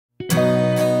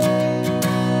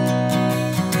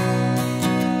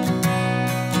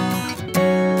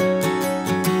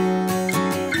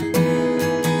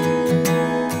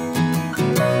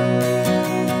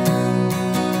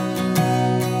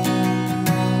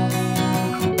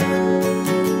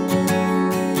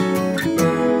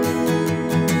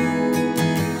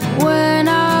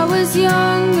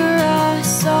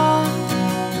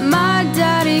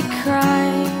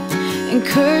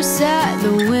curse at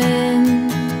the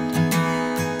wind.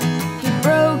 He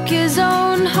broke his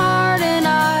own heart and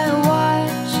I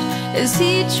watched as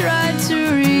he tried to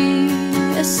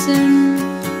reassemble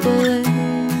it.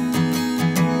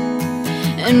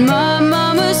 And my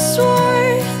mama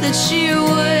swore that she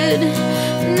would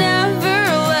never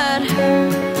let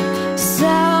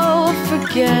herself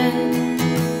forget.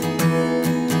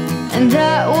 And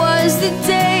that was the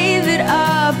day that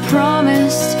I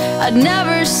promised I'd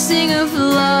never sing of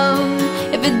love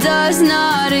if it does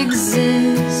not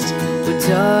exist. But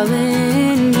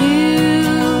darling, you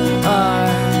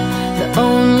are the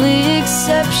only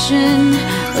exception.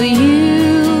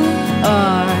 You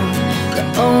are the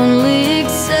only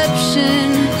exception.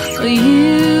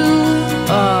 You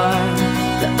are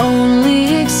the only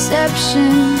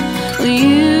exception.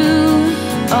 You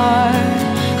are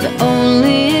the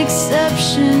only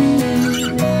exception.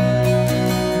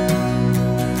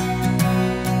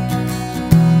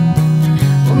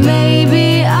 Well, maybe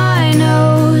I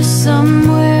know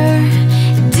somewhere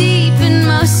deep in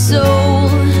my soul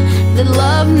that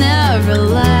love never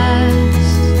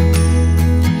lasts,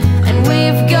 and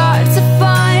we've got to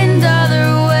find other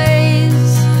ways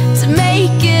to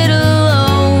make it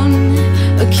alone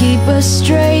or keep a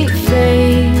straight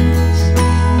face.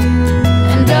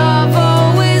 And I've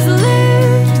always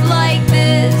lived like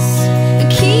this,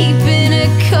 keeping a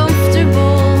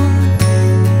comfortable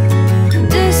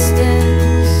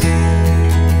distance.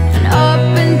 And up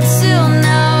until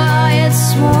now I had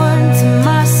sworn to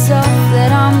myself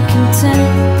that I'm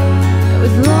content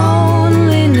with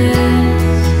loneliness,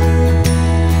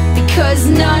 because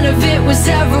none of it was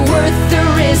ever worth the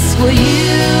risk. Well,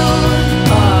 you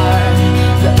are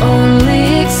the only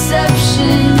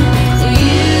exception.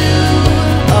 You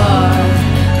are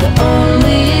the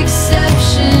only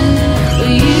exception.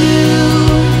 You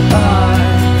are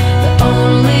the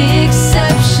only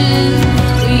exception.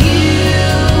 You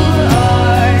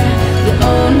are the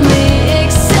only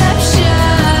exception.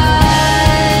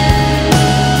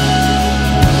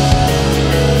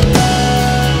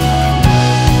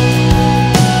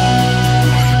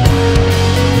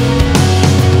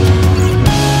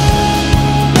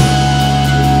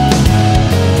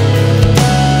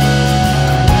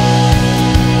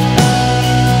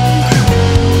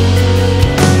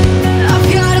 I've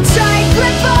got a tight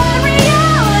grip on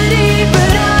reality,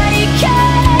 but I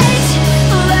can't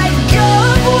let go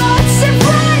of what's in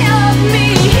front of me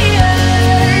here.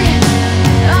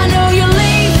 I know you're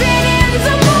leaving in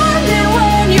the morning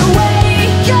when you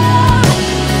wake up.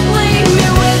 Leave me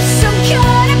with some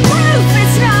kind of proof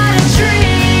it's not a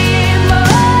dream.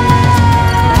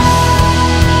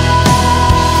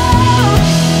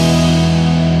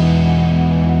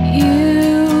 You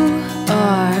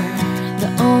are the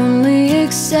only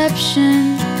exception.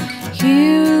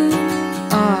 You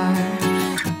are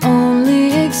the only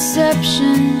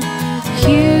exception.